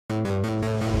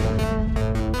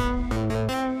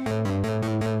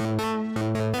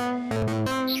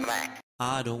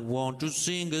I don't want to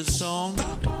sing a song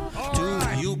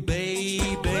to you,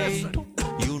 baby.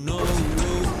 You know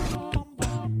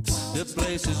the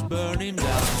place is burning down.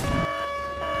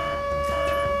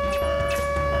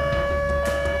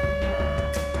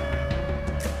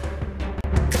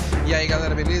 E aí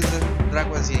galera, beleza?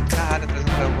 Dragozinho aqui na área,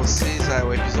 trazendo para vocês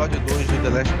o episódio 2 do The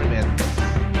Last Remnant,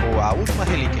 ou a última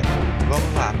relíquia.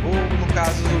 Vamos lá, ou no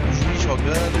caso do juiz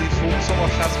jogando e vou só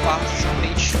mostrar as partes que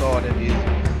tem história mesmo,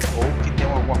 ou que tem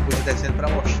alguma coisa descendo para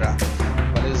mostrar.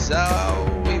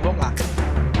 Valeuzão, e vamos lá.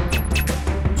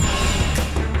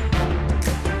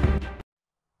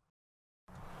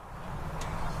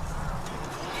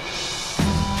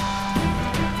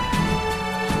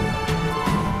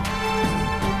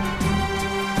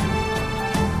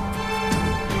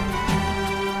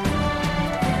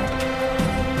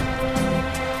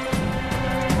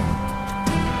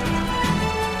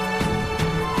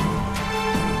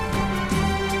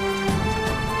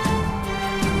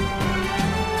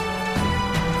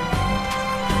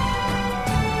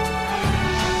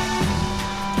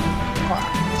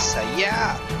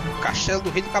 Castelo do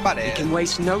Rei do Cabaré. We can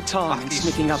waste no time in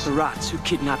sniffing out the rats who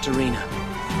kidnapped Irina.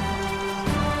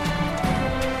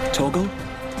 Toggle?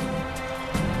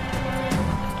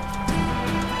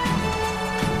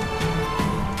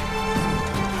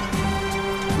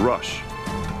 Rush,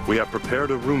 we have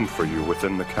prepared a room for you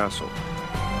within the castle.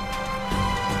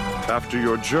 After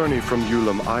your journey from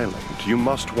Ulam Island, you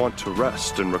must want to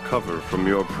rest and recover from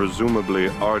your presumably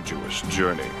arduous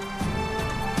journey.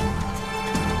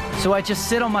 So I just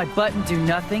sit on my butt and do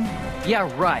nothing? Yeah,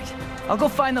 right. I'll go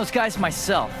find those guys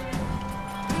myself.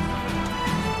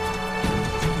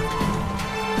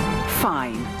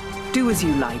 Fine. Do as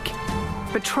you like.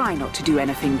 But try not to do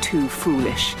anything too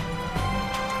foolish.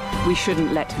 We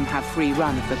shouldn't let him have free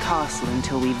run of the castle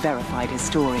until we've verified his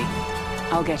story.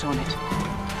 I'll get on it.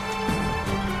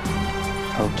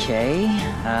 Okay,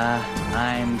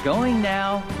 I'm going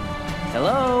now.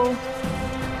 Hello?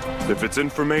 If it's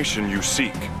information you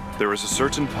seek, there is a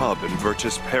certain pub in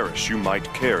Virtus Parish you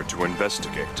might care to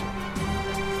investigate.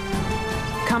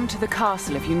 Come to the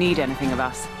castle if you need anything of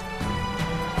us.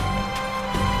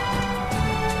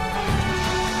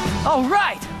 All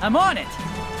right, I'm on it.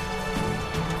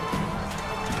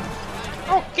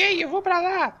 Ok, eu vou pra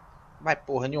lá. Vai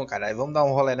porra nenhuma, caralho. Vamos dar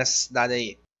um rolê nessa cidade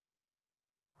aí.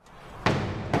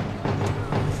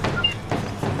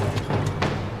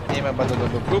 Quem me abandonou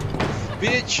meu grupo?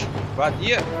 Bitch,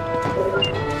 vadia.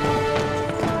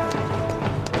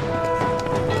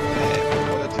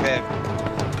 Quando eu tiver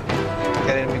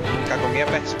querendo me comunicar com alguém,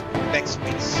 aperto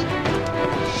backspace.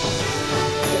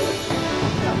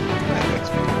 Não é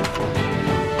backspace.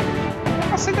 Eu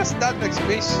passei da cidade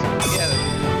backspace.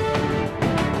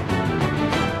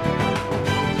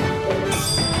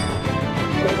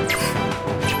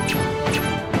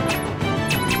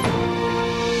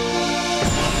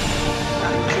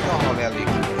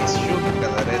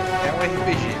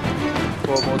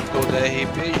 Como todo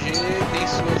RPG tem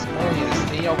suas manhas,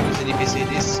 tem alguns NPCs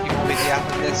desses que vão vender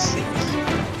armas decentes.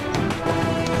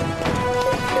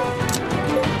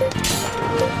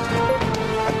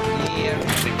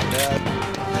 Cuidado.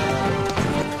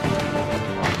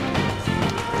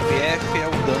 PF é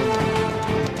o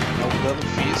dano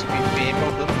físico e PM é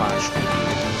o dano mágico.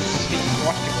 Tem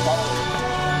forte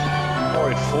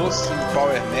power force e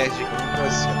power magic, não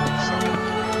pode ser a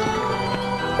opção.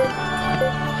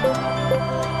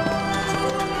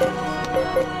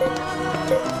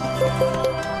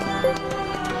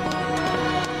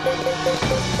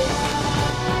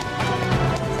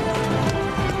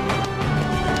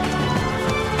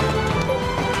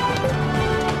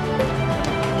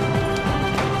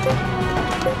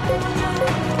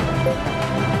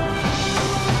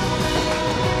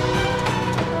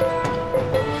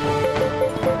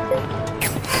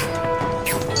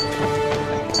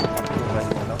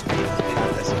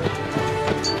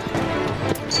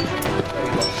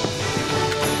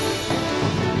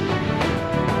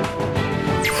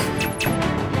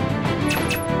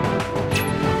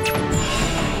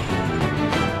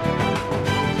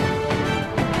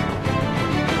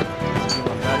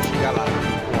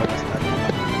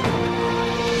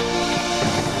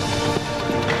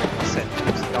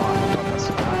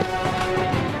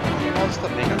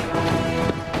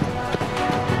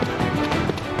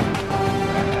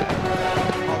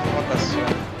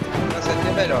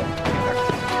 Melhor.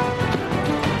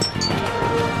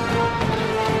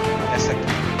 Essa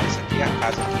aqui é a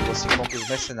casa que você compra os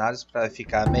mercenários para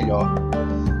ficar melhor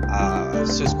o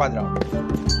seu esquadrão.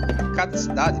 Cada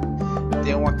cidade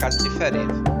tem uma casa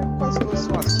diferente. Quase fosse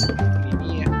uma assim,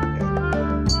 pequenininha.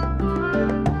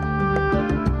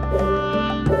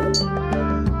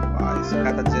 O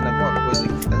cara tá dizendo alguma coisa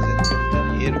aqui, tá dizendo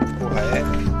dinheiro, que porra é?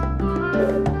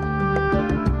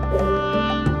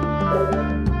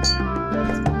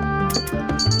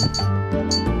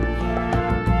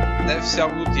 Deve ser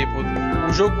algo do tipo,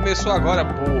 o jogo começou agora,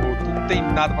 burro, tu não tem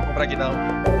nada pra comprar aqui não.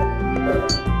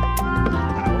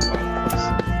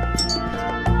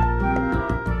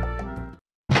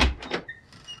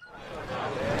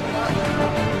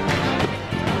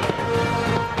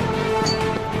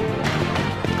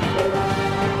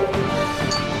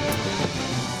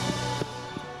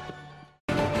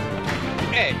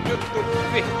 Eu tô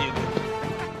perdido.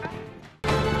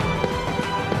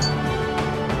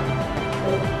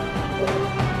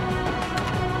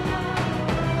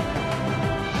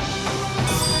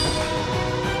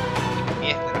 Que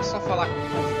merda, era só falar com o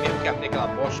povo mesmo que abrir aquela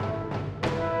bosta.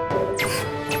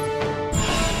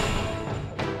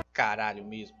 Caralho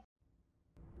mesmo.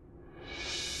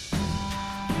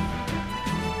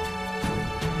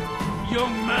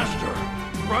 Young Master,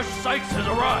 Rush Sykes has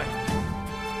arrived.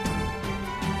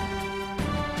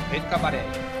 Rei do cabaré.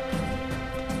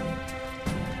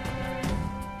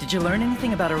 Did you learn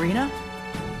anything about Arena?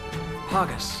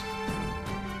 Pagus.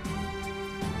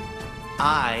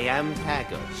 I am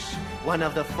Pagus, one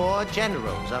of the 4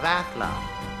 generals of Athla.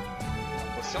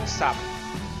 Você é sapo.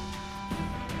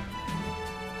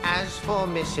 As for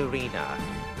Miss Arena,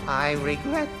 I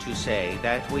regret to say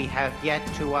that we have yet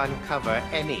to uncover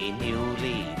any new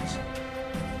leads.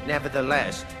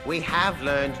 Nevertheless, we have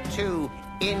learned 2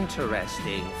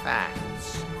 interesting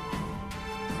facts.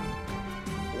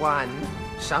 1.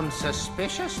 Some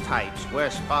suspicious types were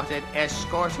spotted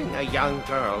escorting a young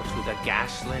girl to the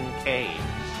Gaslin Caves.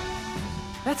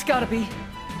 That's gotta be...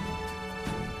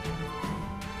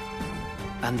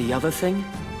 And the other thing?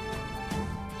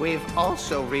 We've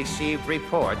also received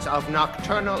reports of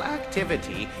nocturnal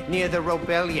activity near the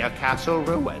Robelia Castle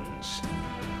ruins.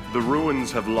 The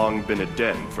ruins have long been a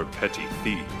den for petty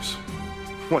thieves.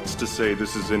 What's to say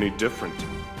this is any different?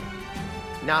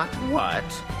 Not what,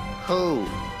 who.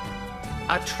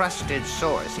 A trusted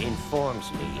source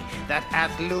informs me that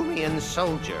Athlumian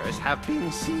soldiers have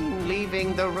been seen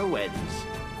leaving the ruins.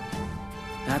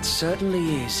 That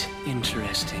certainly is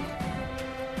interesting.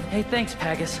 Hey, thanks,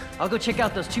 Pagus. I'll go check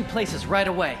out those 2 places right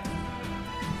away.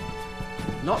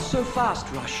 Not so fast,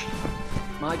 Rush.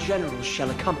 My generals shall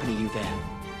accompany you there.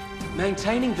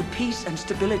 Maintaining the peace and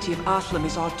stability of Athlam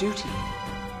is our duty.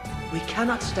 We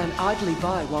cannot stand idly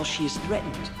by while she is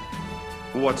threatened.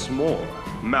 What's more,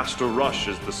 Master Rush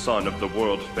is the son of the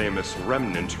world-famous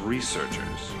Remnant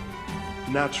researchers.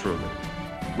 Naturally,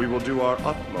 we will do our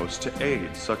utmost to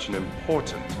aid such an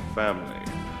important family.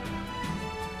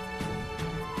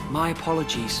 My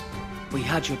apologies. We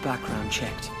had your background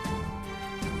checked.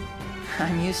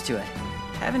 I'm used to it.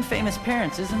 Having famous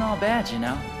parents isn't all bad, you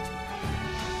know.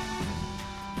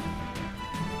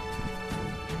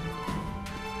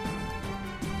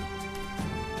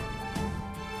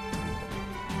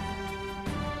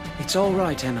 It's all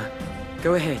right, Emma.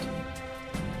 Go ahead.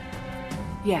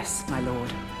 Yes, my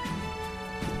lord.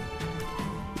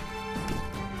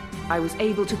 I was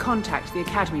able to contact the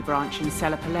Academy branch in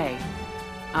Selapalais.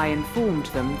 I informed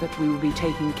them that we would be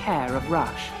taking care of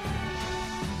Rush.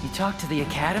 You talked to the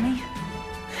Academy?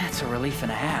 That's a relief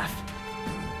and a half.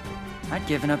 I'd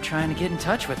given up trying to get in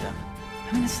touch with them.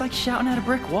 I mean, it's like shouting at a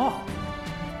brick wall.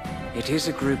 It is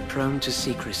a group prone to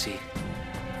secrecy.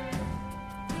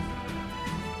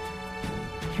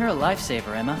 You're a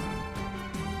lifesaver, Emma.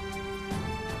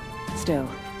 Still,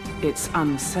 it's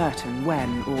uncertain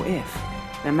when or if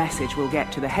the message will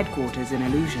get to the headquarters in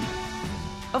Illusion.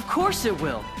 Of course it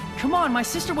will! Come on, my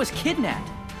sister was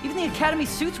kidnapped! Even the Academy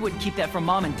suits wouldn't keep that from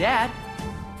Mom and Dad!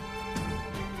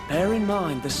 Bear in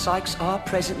mind, the Sykes are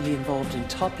presently involved in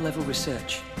top-level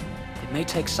research. It may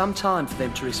take some time for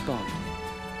them to respond.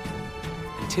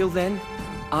 Until then,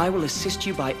 I will assist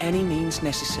you by any means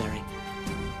necessary.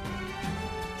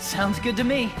 Sounds good to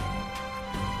me.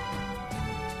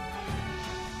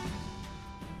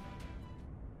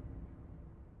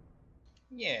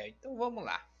 Yeah, então vamos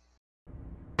lá.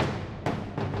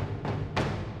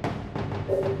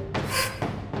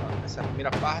 Essa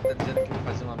primeira parte tá dizendo que eu vou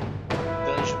fazer uma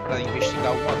dungeon para investigar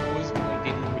alguma coisa que eu não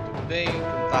entendi muito bem, que eu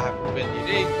não tava acompanhando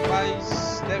direito,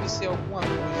 mas deve ser alguma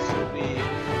coisa sobre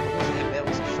alguns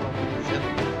rebeldes que estão fugindo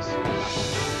disso.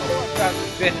 Vamos atrás do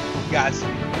inferno de gás.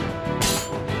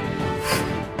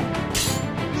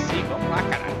 Sim, vamos lá,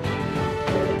 caralho.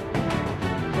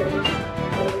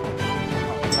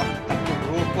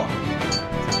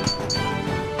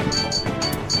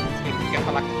 Quem quer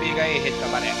falar comigo aí, rei do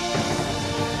cabaré?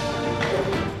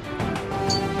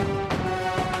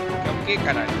 Quer o que,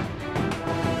 caralho?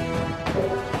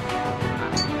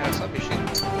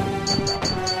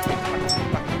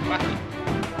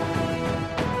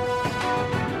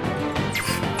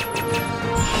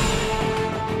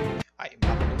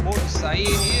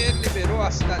 Aí ele liberou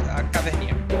a cidade, a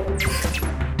caverninha.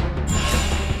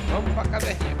 Vamos pra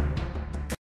caverninha.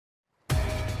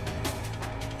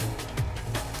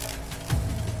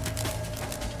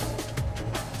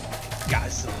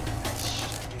 Gasão.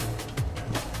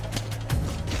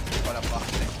 Olha a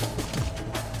porta, né?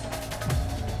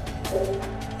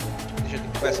 Deixa eu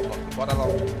conversa logo. Bora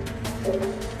logo.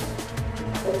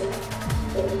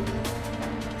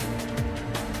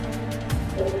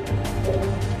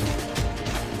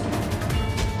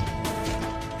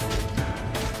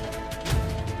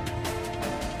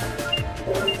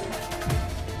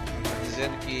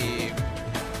 Dizendo que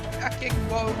aqui é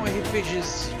igual um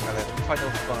RPGzinho, galera, do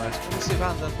Final Fantasy. Quando você vai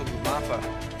andando pelo mapa,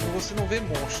 você não vê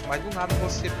monstros, mas do nada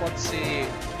você pode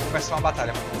começar uma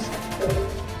batalha com você.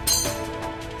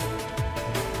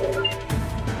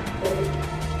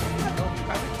 Ah não,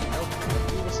 cara, não.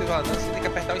 Quando você vai andando, você tem que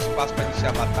apertar o espaço para iniciar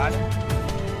a batalha.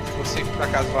 Se você por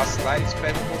acaso vacilar, eles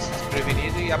pegam você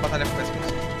desprevenido e a batalha começa com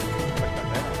você.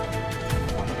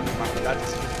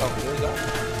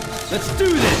 Let's do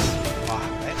this!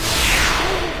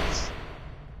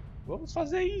 Vamos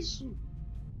fazer isso!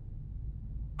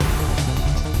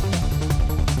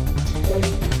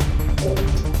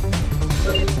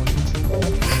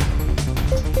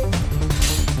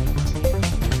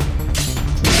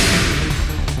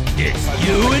 It's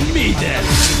you and me then!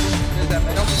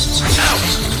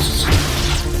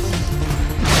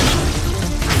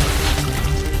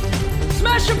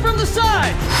 Smash him from the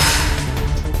side!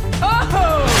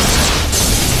 Oh!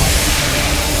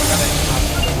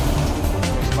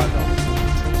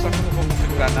 Só que eu não vou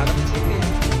configurar nada porque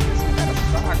esse cara é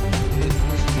fraco. Ele não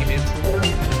conseguir mesmo.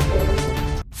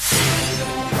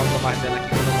 Causa mais dano aqui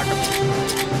quando eu taco a pessoa.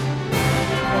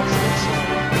 Nossa, isso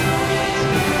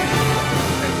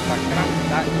tá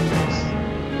gravidade.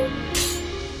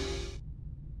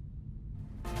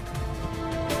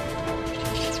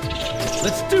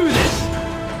 Let's do this!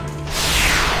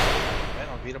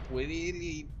 Vira por ele e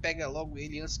ele pega logo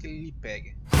ele antes que ele lhe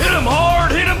pegue. Hit him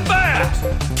hard, hit him fast!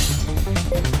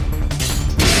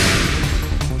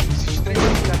 Existem 3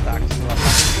 tipos de ataques: o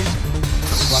ataque físico,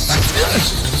 o ataque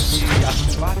e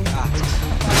as 4 artes.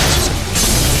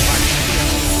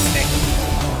 Técnica.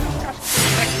 Acho que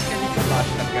técnica é de combate,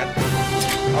 tá ligado?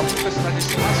 Alguns personagens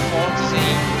são mais fortes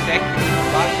em técnica de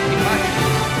combate e magia,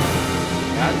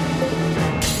 tá ligado?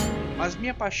 Mas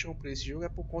minha paixão por esse jogo é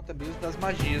por conta mesmo das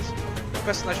magias. O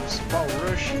personagem principal,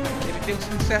 o Rush, ele tem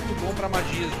um certo dom para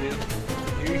magias mesmo.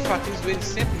 Eu enfatizo ele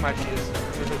sempre em magias.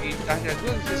 Eu joguei tarde as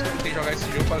 2 vezes que eu tentei jogar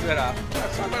esse jogo para zerar.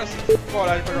 Só agora sim tive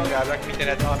coragem para jogar, já que a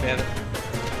internet é uma merda.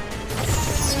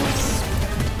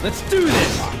 Let's do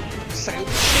this! Saiu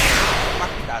do chão, tomar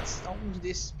cuidado. Alguns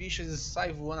desses bichos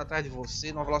saem voando atrás de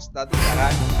você numa velocidade do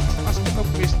caralho. Mas como é o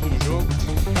começo do jogo,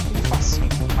 tá tudo facinho.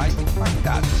 Mas tem que tomar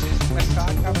cuidado. Se vocês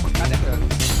começarem, a pancada é grande.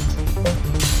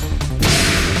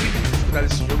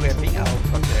 Esse jogo é bem alto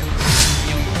até.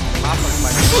 Tem um mapa de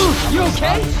mais You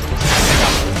okay?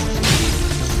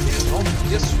 Eles vão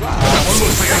dessuar.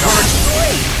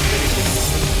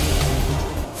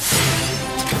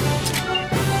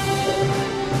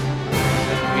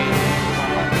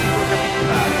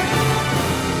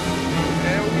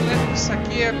 Eu me lembro que isso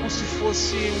aqui é como se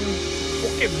fosse um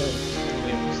Pokémon.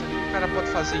 O cara pode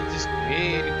fazer isso com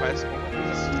ele, faz alguma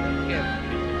coisa assim, não quero.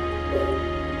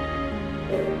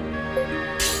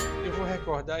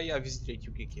 Recordar e avise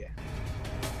direitinho o que é.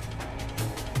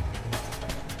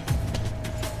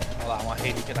 Olha lá, uma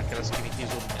relíquia daquelas que vem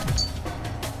tesourando.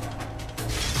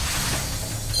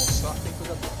 Com sorte tem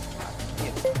coisa boa.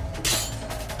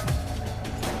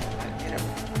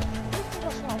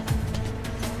 Olha lá.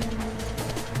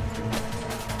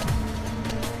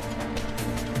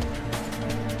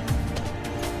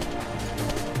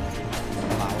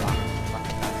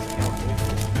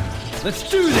 Let's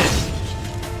do this!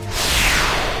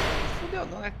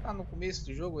 Não, é que tá no começo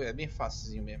do jogo, é bem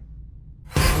facilzinho mesmo.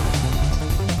 Eu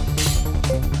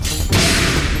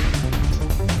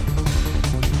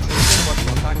posso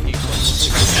botar aqui quando você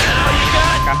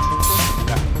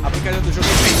a brincadeira do jogo é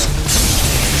feita.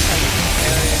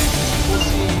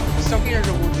 Se alguém já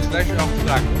jogou The Last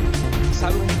Remnant,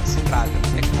 sabe o que se trata.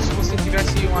 É como se você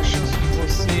tivesse uma chance de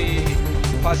você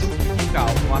fazer um critical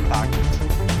no ataque.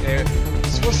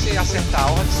 Se você acertar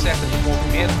a ordem certa de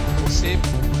movimento, você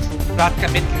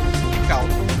praticamente critical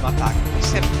no ataque.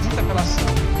 Isso é muita apelação.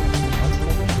 É um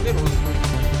ponto poderoso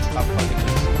para fazer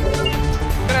isso.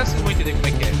 Espero que vocês vão entender como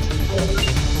é que é.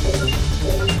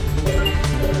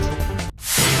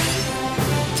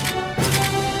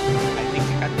 Aí tem que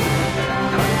ficar na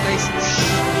hora de dar esse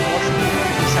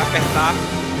você apertar,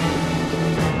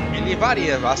 ele ele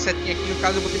varia. A setinha aqui, no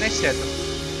caso, eu botei nas setas.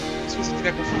 Se você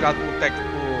tiver configurado o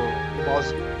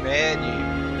mousepad,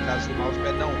 no caso do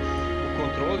mousepad não, o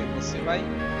controle, você vai,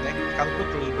 né, ficar no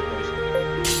controle dos botões.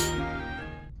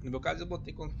 No meu caso, eu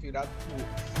botei configurado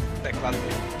o teclado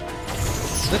mesmo.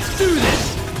 Let's do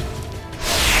this!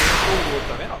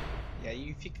 Tá vendo? E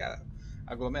aí fica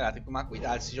aglomerado, tem que tomar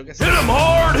cuidado. Esse jogo é assim. Hit him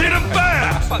hard, hit him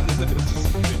fast! Tá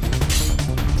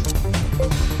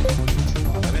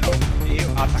vendo?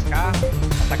 Eu atacar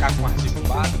com arte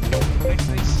combate, que é o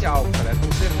preferencial, cara.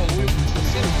 Você evolui o que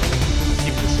você usa.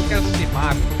 Tipo, se eu quero ser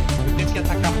mago, eu tenho que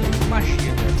atacar muito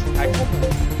magia, né? Aí como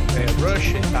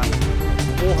Rush tá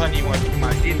porra nenhuma de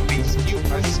magia, ele tem skill,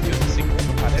 mas skill você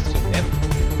compra, parece o neto.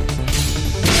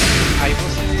 Aí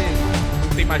você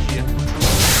tem magia.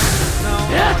 Não,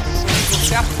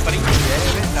 você aprende, é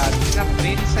verdade. Você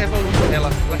aprende e sai evoluindo ela.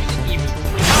 Ela tem nível.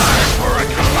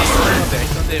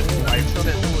 Thunder 1, aí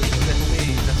Thunder 2, Thunder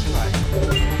 3, assim vai.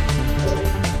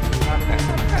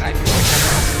 Caralho,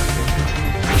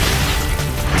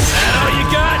 Now you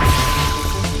got it!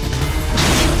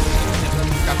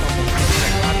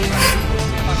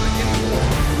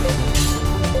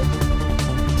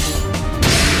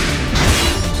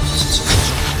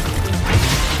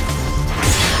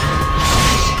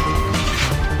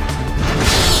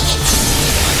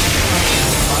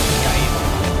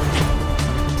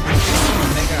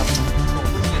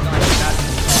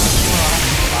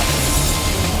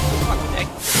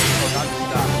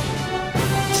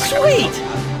 Sweet!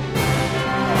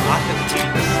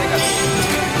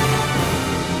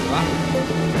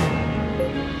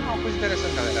 Uma coisa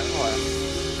interessante, galera. Olha,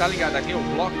 tá ligado aqui, o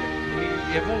bloco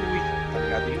ele evolui, tá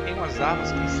ligado? Ele tem umas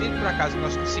armas que, se por acaso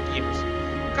nós conseguimos,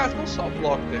 no caso não só o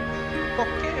bloco,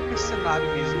 qualquer mercenário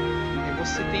mesmo,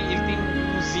 ele tem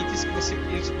uns itens que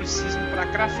eles precisam para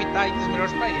craftar itens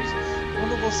melhores para eles.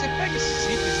 Quando você pega esses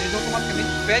itens, eles automaticamente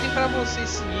pedem para você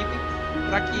esse item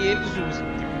para que eles usem.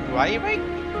 Tipo, aí vai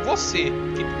você,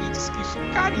 que tem itens que são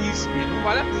caríssimos, não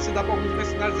vale a pena você dar para alguns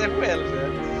mercenários elas, né?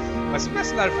 Mas se o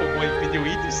mercenário for bom e pedir o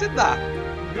item, você dá,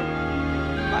 entendeu?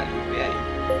 Vai ver aí.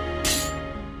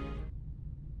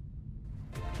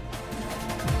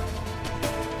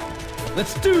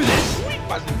 Let's do this! Ui,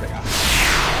 quase não pegar.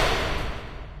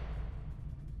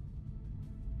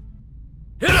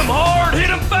 Hit him hard, hit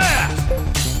him fast!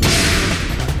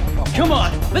 Come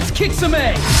on, let's kick some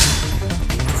ass!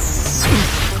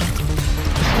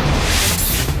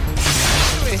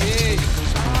 Eu errei.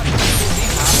 Bem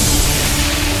rápido.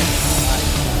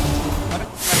 Agora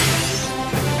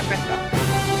vai apertar.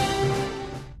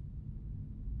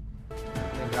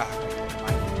 Lembrar.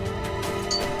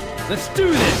 Let's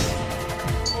do this!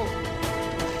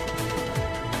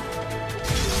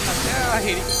 Até a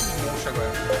relíquia se murcha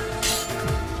agora.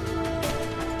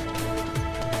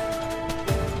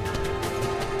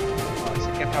 Ó, isso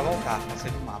aqui é pra voltar, pra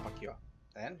sair do mapa aqui, ó.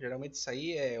 Tá vendo? Geralmente isso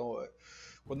aí é...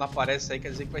 Quando aparece isso aí,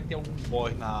 quer dizer que vai ter algum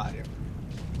boss na área.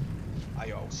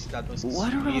 Aí, ó, os cidadãos...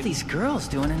 What are all these girls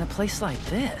doing in a place like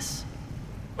this?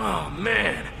 Oh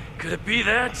man, could it be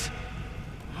that?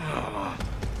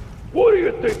 What do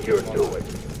you think you're doing?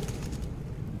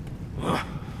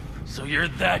 So you're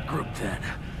that group then?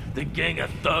 The gang of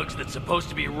thugs that's supposed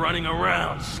to be running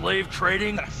around, slave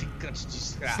trading? Traficantes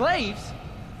desgraçados. Slaves?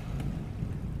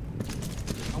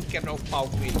 Vamos quebrar o pau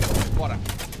com ele. Bora.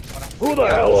 Who the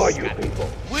hell are you people?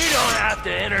 We don't have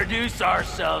to introduce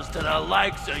ourselves to the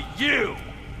likes of you.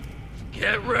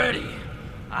 Get ready.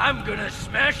 I'm gonna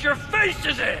smash your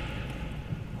faces in.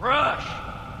 Rush,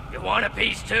 you want a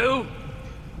piece too?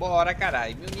 Bora,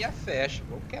 caralho. Minha fecha.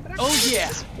 Vou quebrar a cara. Oh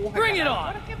yeah, Porra, bring it caralho.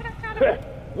 on. Bora quebrar a cara.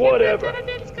 Whatever.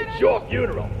 It's your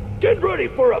funeral. Get ready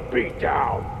for a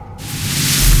beatdown.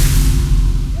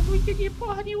 Eu não entendi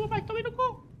porra nenhuma, mas tomei no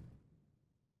cu.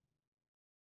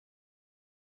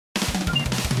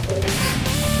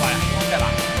 Bora, vamos até lá.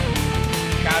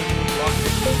 Caso o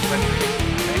bloco vai ter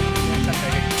essa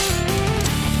pega aqui.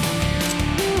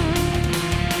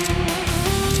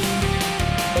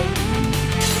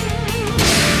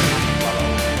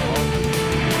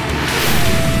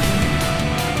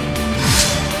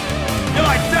 You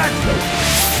like that?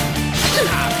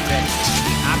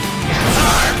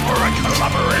 Time for a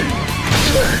collaboration.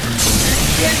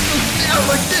 Can't go down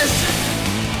like this!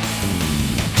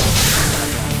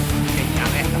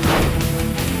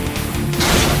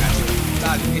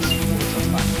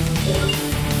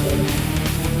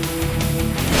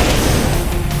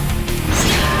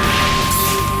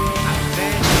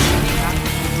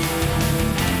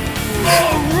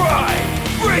 Alright,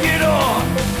 bring it on!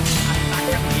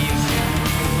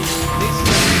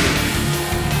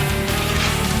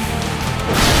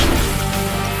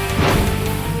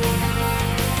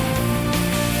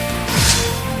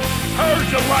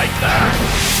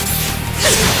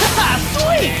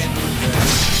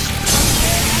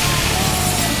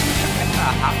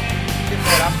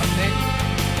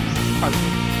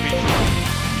 lado do vídeo.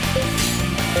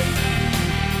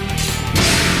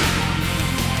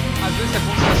 Às vezes é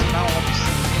bom selecionar uma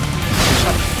opção que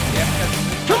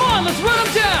Come on, let's run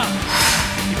him down!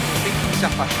 tem que se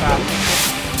afastar.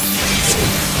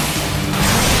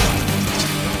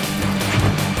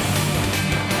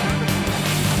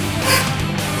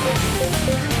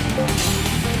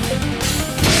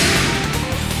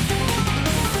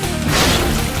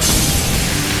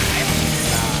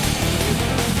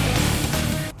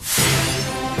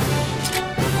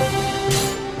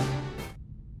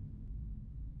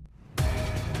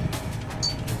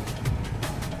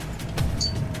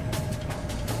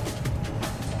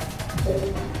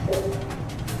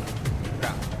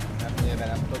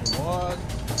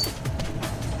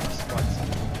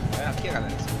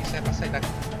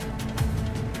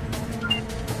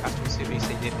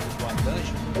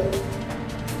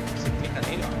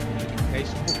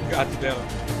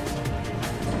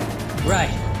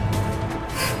 Right.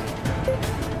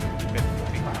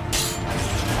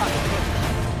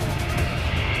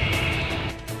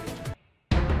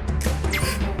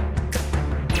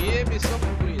 E missão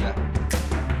concluída.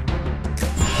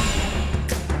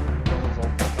 Vamos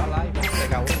voltar pra lá e vamos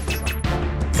pegar outra missão.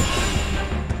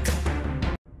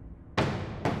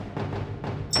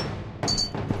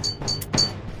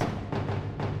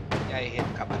 E aí, rei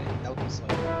do cabaré, dá outra missão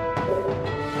aí.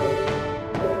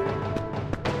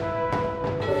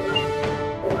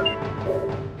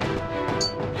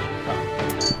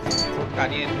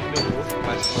 Carinha do meu rosto,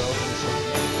 mas foi a outra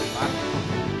missãozinha do mar.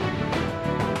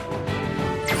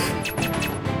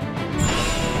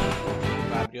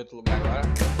 Vai abrir outro lugar agora.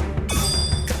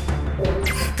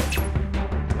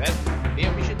 É bem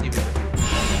objetivo, né?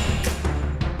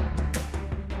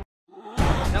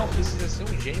 Não precisa ser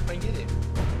um gênio para entender.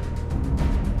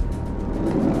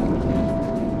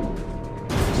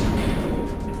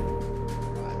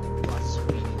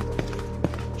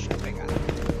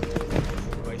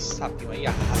 Sapinho aí,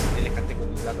 a raça dele é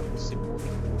categorizada por ser boa e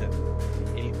cura.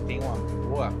 Ele tem uma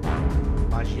boa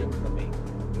magia também.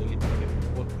 Ele também é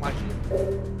boa magia.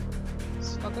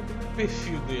 Isso tá também no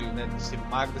perfil dele, né? De ser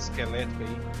mago esquelético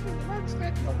aí. Mago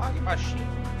esquelético não, mago e baixinho.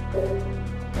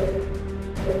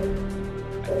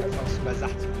 Aí tá falando sobre as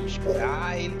artes místicas.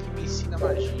 Ah, ele que me ensina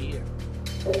magia.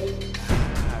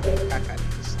 Ah, vem cá, cara.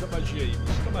 Me ensina magia aí, me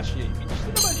ensina magia aí, me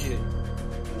ensina magia aí.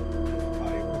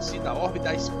 Ah, eu ensino a orbe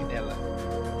da espinela.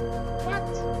 What?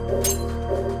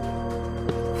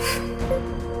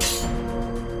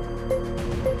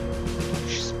 O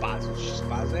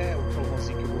X-Paz é o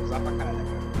trovãozinho que eu vou usar pra caralho,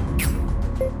 cara.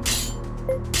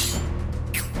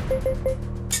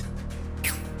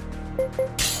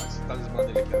 Esse talismã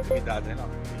dele aqui é habilidade, né? Não,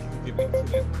 ele vem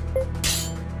fudendo.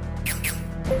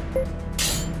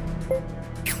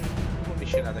 Não vou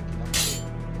mexer nada aqui, não.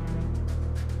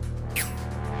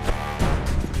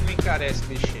 Não encarece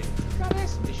mexer.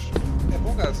 É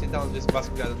bom, cara, você dar umas vezes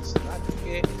vasculhada no cenário,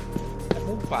 porque é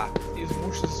bom par. Tem os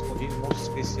monstros escondidos, monstros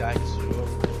especiais nesse jogo,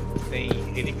 tem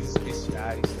relíquias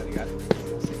especiais, tá ligado?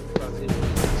 Você tem que fazer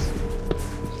isso.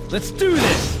 Let's do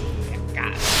this! É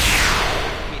cara.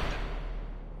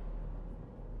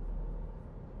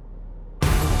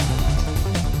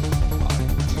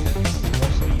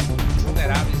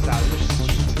 Vulneráveis a luz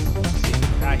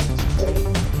centrais.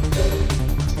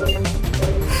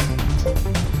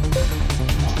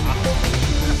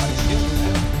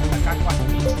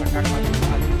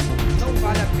 Não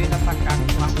vale a pena atacar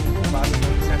com arco de combate em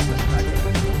certos personagens.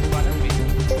 Não vale a pena.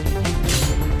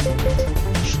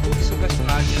 Estude seu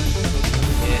personagem.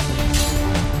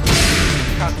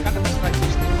 No caso, cada personagem tem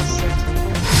uma certa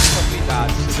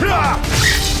habilidade.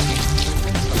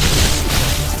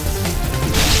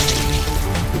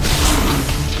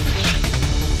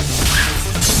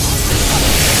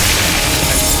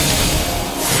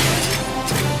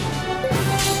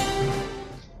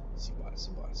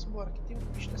 Simbora, que tem um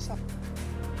bicho nessa.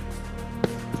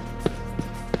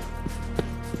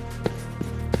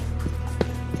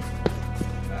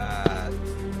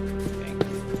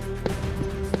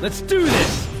 Let's do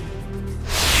this!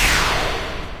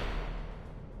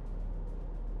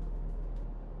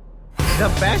 The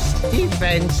best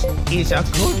defense is a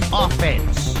good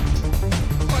offense.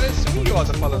 Parece um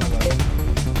Yoda falando agora.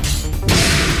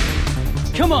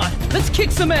 Come on, let's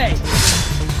kick some A!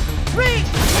 Three!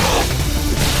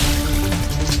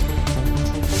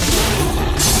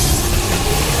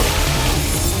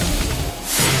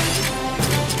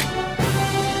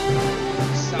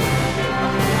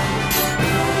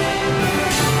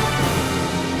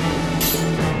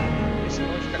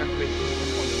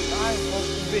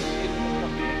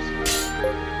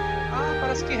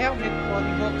 Parece que realmente pode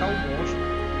invocar o monstro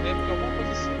lembro que alguma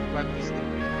coisa assim. Vai acontecer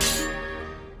depois.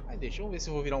 Aí deixa eu ver se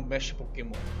eu vou virar um mestre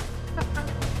Pokémon.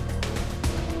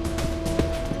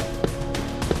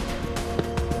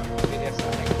 Essa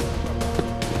regra.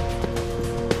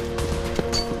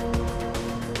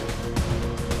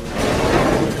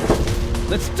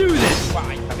 Let's do this!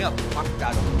 Vai, tá vendo? Uma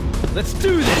cuidado. Let's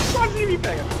do this! Quase me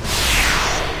pega.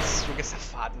 Esse jogo é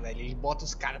safado, velho. Ele bota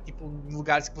os caras tipo em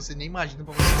lugares que você nem imagina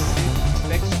pra você ser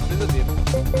pega surpresa dele.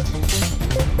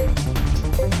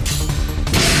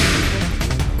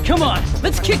 Come on,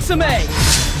 let's kick some A! You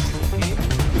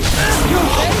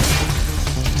okay?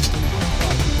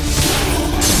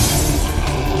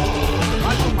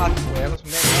 Mais eu mato com elas,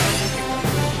 melhor eu vou ficar.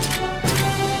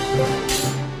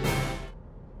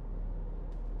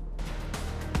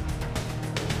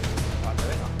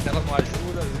 Se ela não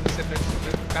ajuda, às vezes você pega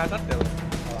surpresa por causa da tela.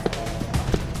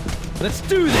 Let's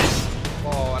do this!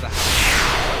 Bora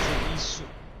fazer isso.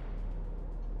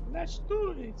 Let's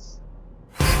do this.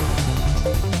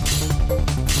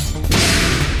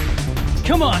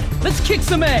 Come on, let's kick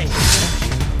some A!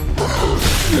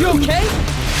 You okay?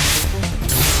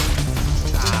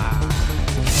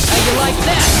 How you like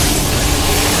that?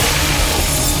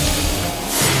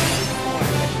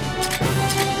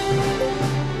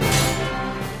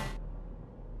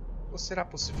 Ou será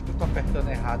possível que eu tô apertando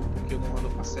errado porque eu não ando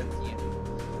com a setinha?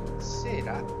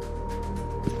 Será?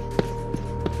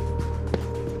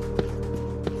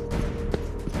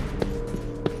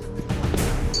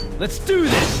 Let's do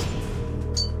this!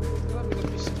 Meu amigo, eu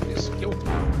preciso disso que eu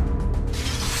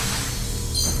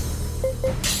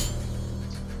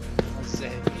uma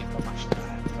servinha pra mais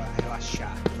tarde, pra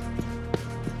relaxar.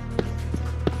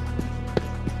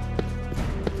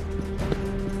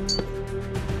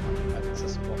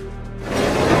 Essas portas.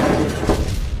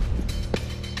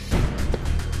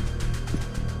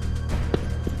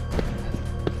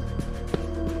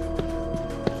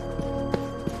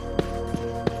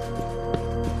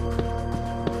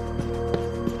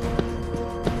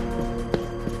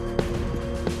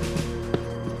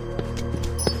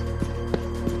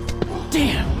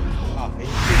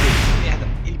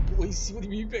 Em cima de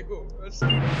mim e pegou. Eu sei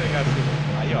que vou pegar assim.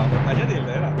 Aí ó, a vantagem é dele,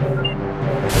 né?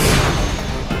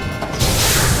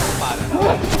 Para, não.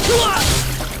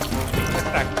 É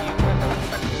fraquinho, né?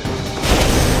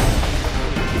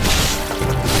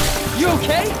 You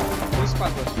okay? Dois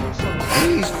quadros.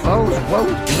 These foes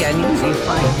won't be an easy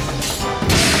fight.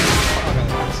 Ó,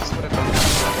 galera, vocês foram atacar o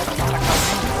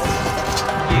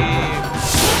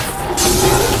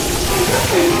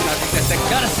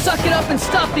Gotta suck it up and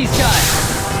stop these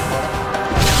guys!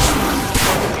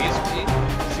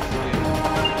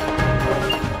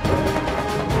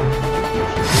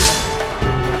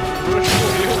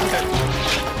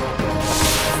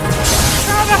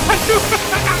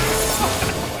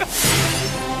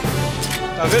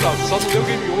 Tá vendo? Ó, só não deu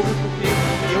game over porque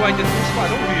eu ainda tenho um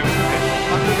esquadrão vivo, né?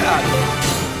 Tá tudo errado.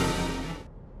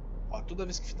 Ó, toda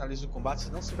vez que finaliza o combate,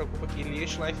 você não se preocupa que ele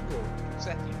enche life goal. Tudo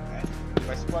certinho, né? Ele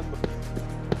vai se guardando.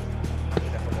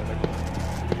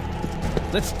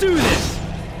 Let's do this!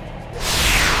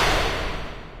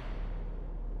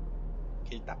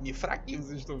 Ele tá meio fraquinho,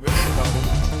 vocês estão vendo?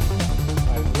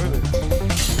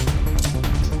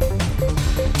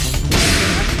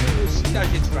 Se a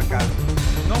gente pra casa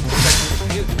não consegue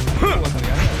surpresa, boa, tá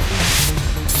ligado?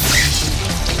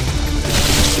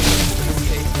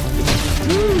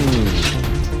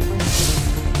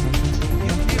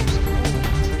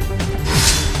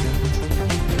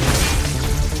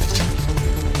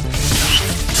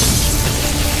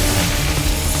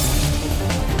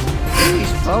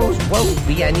 These foes won't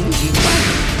be an easy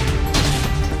fight.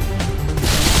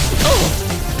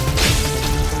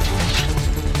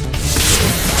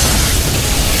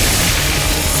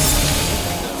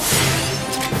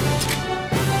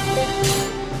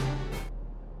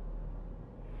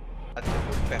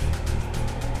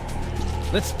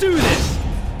 Let's do this!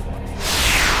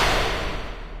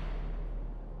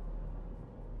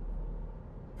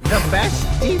 The best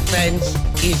defense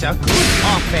is a good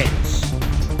offense.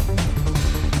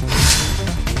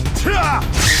 Are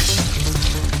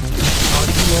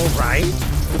you all right?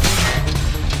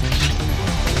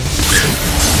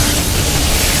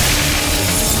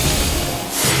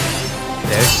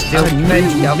 There's still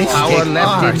plenty of power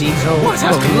left in these old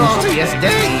glorious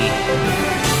days.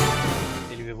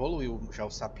 Ele evoluiu já o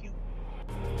sapinho.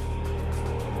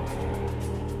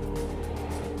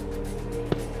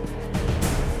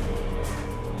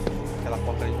 Aquela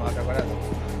porta ali não abre agora não.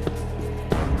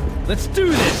 Let's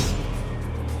do this!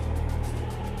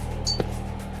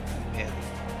 Merda.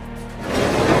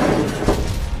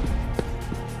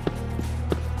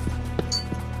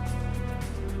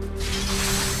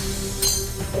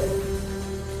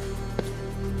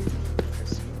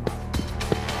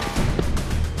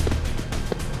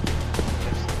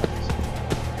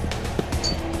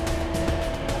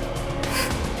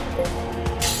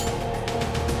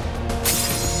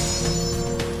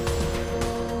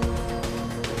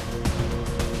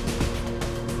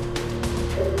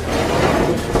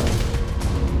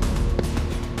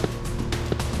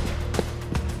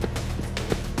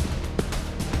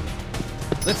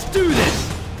 Let's do this!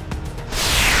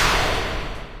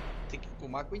 Tem que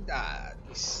tomar cuidado,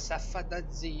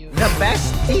 safadadinho. The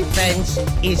best defense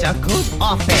is a good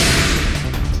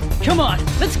offense. Come on,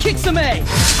 let's kick some A!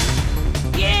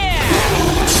 Yeah!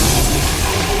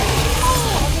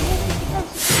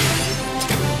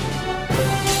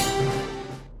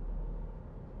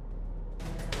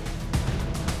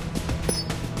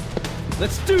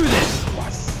 Let's do this!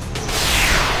 Nossa!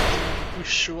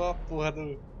 Puxou a porra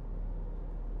do...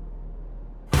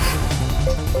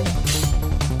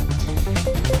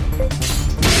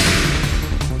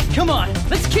 Come on,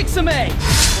 let's kick some A!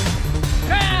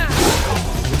 Ah!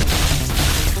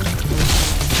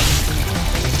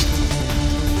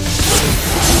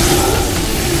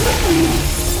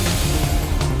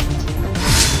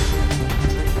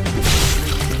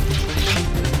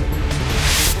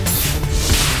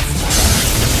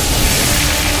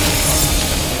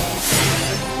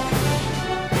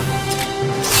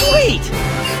 Sweet!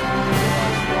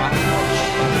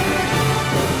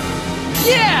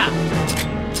 Yeah!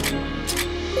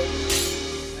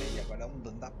 Aí agora é um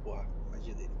dano da porra,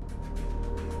 magia dele.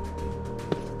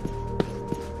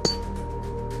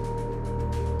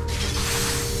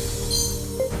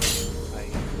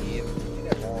 Aí, ele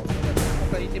é bom,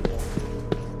 compra item bom.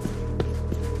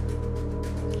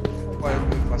 Agora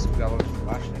eu faço pegar logo aqui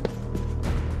embaixo, né?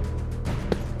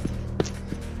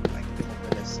 Aí tem uma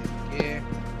pedacinho aqui.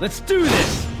 Let's do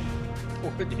this!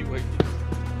 Porra nenhuma aqui.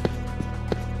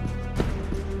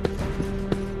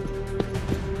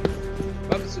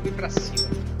 Vamos subir pra cima.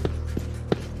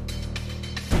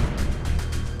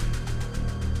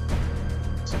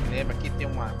 Você me lembra que tem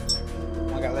uma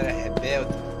galera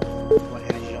rebelde, uma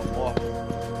religião morta,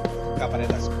 o Cabaré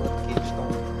das Contas, que eles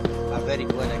estão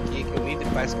averiguando aqui, que o líder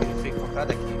parece que ele foi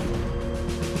encontrado aqui.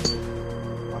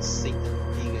 Uma seita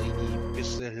antiga aí de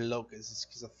pessoas loucas,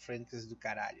 esquizofrênicas do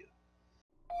caralho.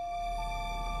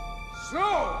 So,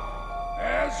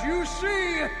 as you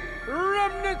see,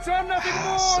 remnants are nothing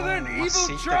more than evil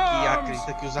seita que charms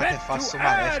acredita que os meant artefatos to são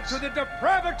add maléficos, to the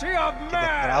depravity of que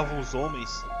man. depravam os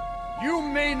homens. You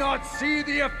may not see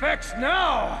the effects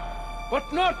now, but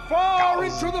not far Causam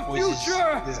into the coisas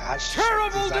future,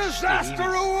 terrible disaster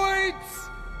terríveis. awaits.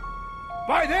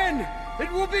 By then,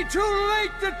 it will be too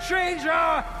late to change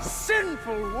our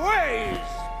sinful ways.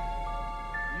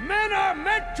 Men are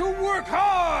meant to work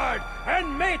hard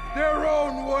and make their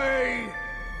own way.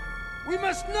 We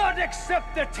must not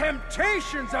accept the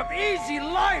temptations of easy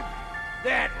life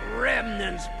that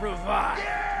remnants provide.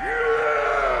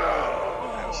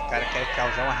 Os caras querem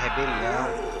causar uma rebelião,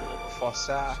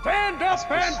 forçar Stand as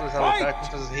up and pessoas a lutar fight!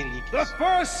 contra as The relíquias.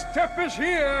 first step is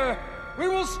here. We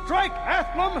will strike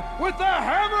Athlum with the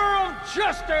hammer of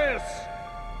justice.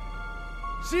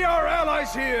 See our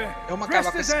allies here, Vamos dressed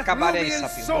acabar com as esse cabaré aí, Athlumian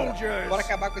sapinho. soldiers. Bora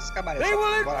acabar com esse cabaré. They will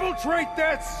sapinho, bora. infiltrate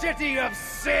that city of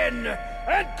sin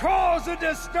and cause a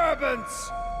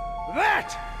disturbance.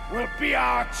 That will be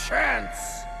our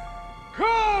chance.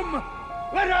 Come,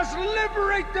 let us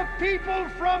liberate the people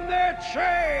from their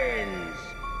chains.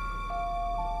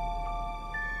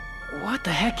 What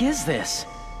the heck is this?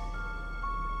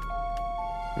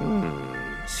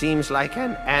 Seems like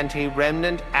an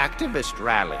anti-remnant activist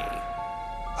rally.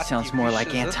 Sounds more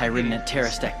like anti-remnant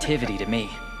terrorist activity to me.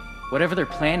 Whatever they're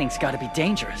planning's gotta be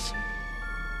dangerous.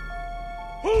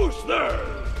 Who's there?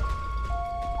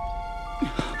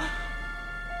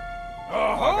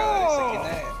 Ó, galera, isso aqui,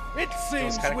 né? It Tem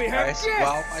uns seems caras we que have parecem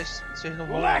igual, guests. mas vocês não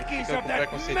vão Lackeys ficar of com that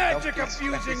preconceito não, magic porque eles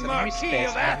abusing parecem a mesma marquis espécie,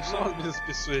 of mas não são Athlum. as mesmas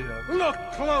pessoas não. Look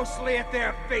closely at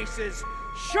their faces,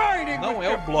 shining Não with é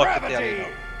o bloco que tem ali,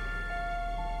 depravity.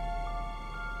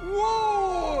 não.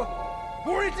 Whoa!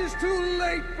 For it is too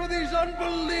late for these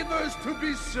unbelievers to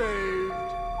be saved.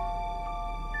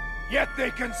 Yet they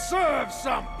can serve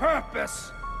some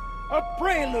purpose. A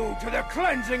prelude to the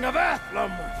cleansing of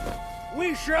Athlum.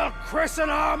 We shall christen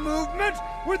our movement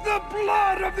with the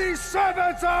blood of these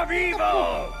servants of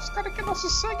evil. Os caras querem nosso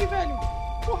sangue, velho.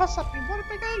 Porra, sapinho, bora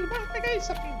pegar ele,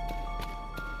 sapinho.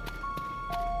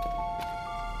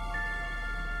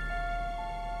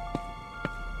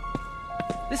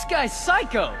 This guy's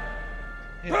psycho!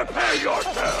 Prepare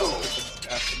yourselves!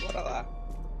 Bora lá.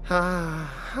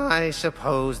 I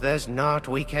suppose there's naught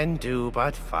we can do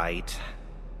but fight.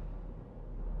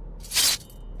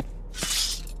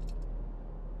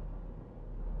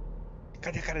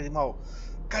 Cadê a cara de mal?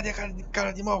 Cadê a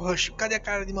cara de mal, Rush? Cadê a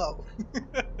cara de mal?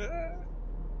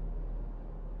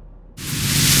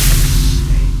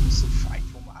 É isso, fight.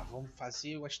 Vamos lá, vamos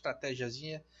fazer uma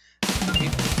estratégiazinha bem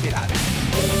inspirada.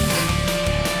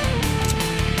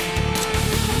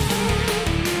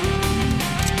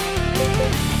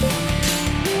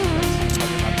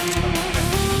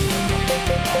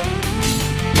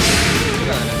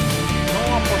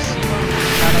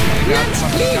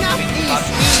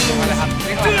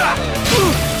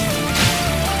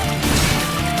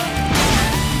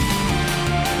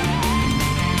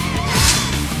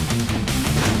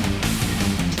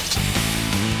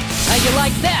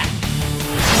 like that.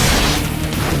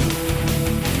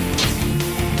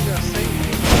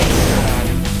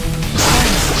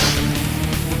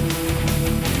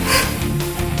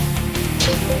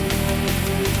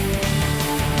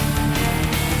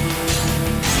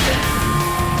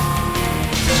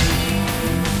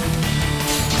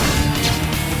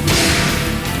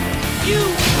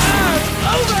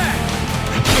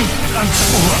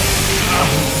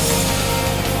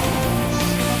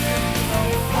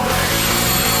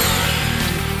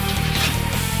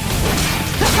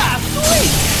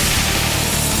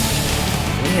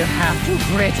 We'll have to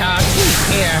grit our teeth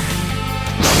here.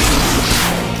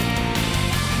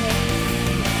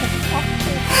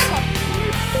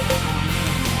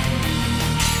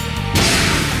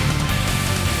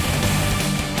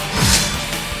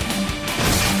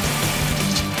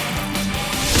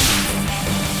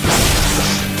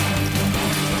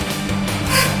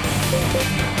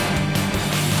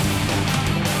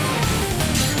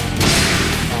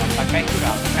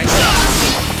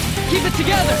 Keep it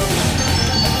together!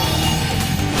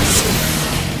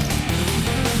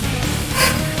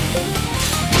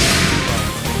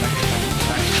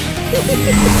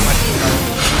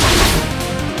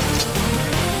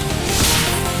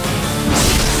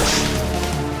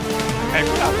 Vai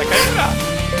curar.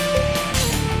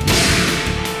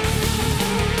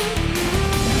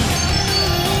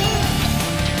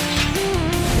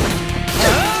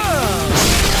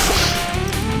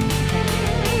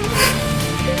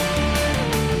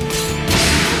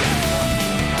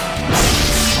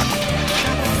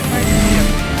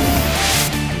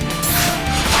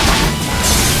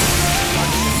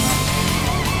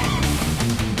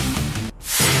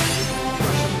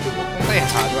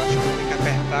 Errado, eu acho que eu tenho que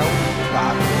apertar o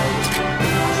dado.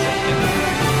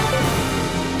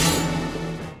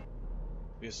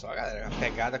 Viu só, galera? A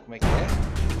pegada como é que é?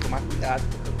 Tem que tomar cuidado,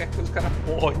 porque qualquer coisa o cara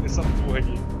morre nessa porra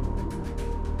aqui.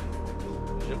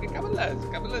 O jogo é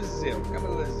cabelozinho.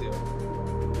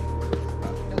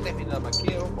 Já terminamos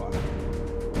aqui, vamos embora.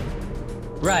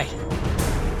 Right.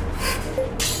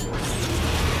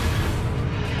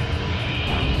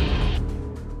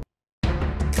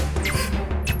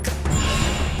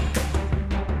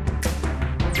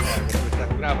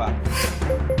 Gravar.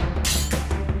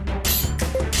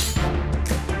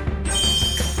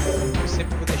 Eu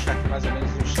sempre vou deixar aqui mais ou menos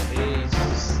uns 3,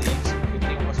 6, porque eu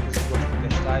tenho umas coisas que eu gosto de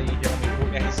testar e geralmente vou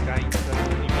me arriscar ainda pra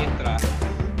ninguém entrar.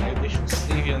 Aí eu deixo um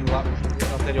save lá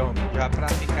anteriormente já pra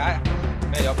ficar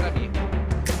melhor pra mim.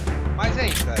 Mas é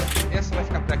isso, galera. Essa vai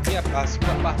ficar por aqui, a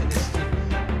segunda parte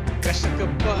dessa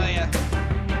campanha,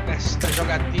 desta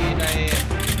jogatina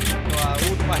a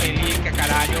última relíquia,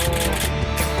 caralho.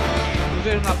 Nos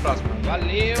vemos na próxima.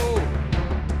 Valeu!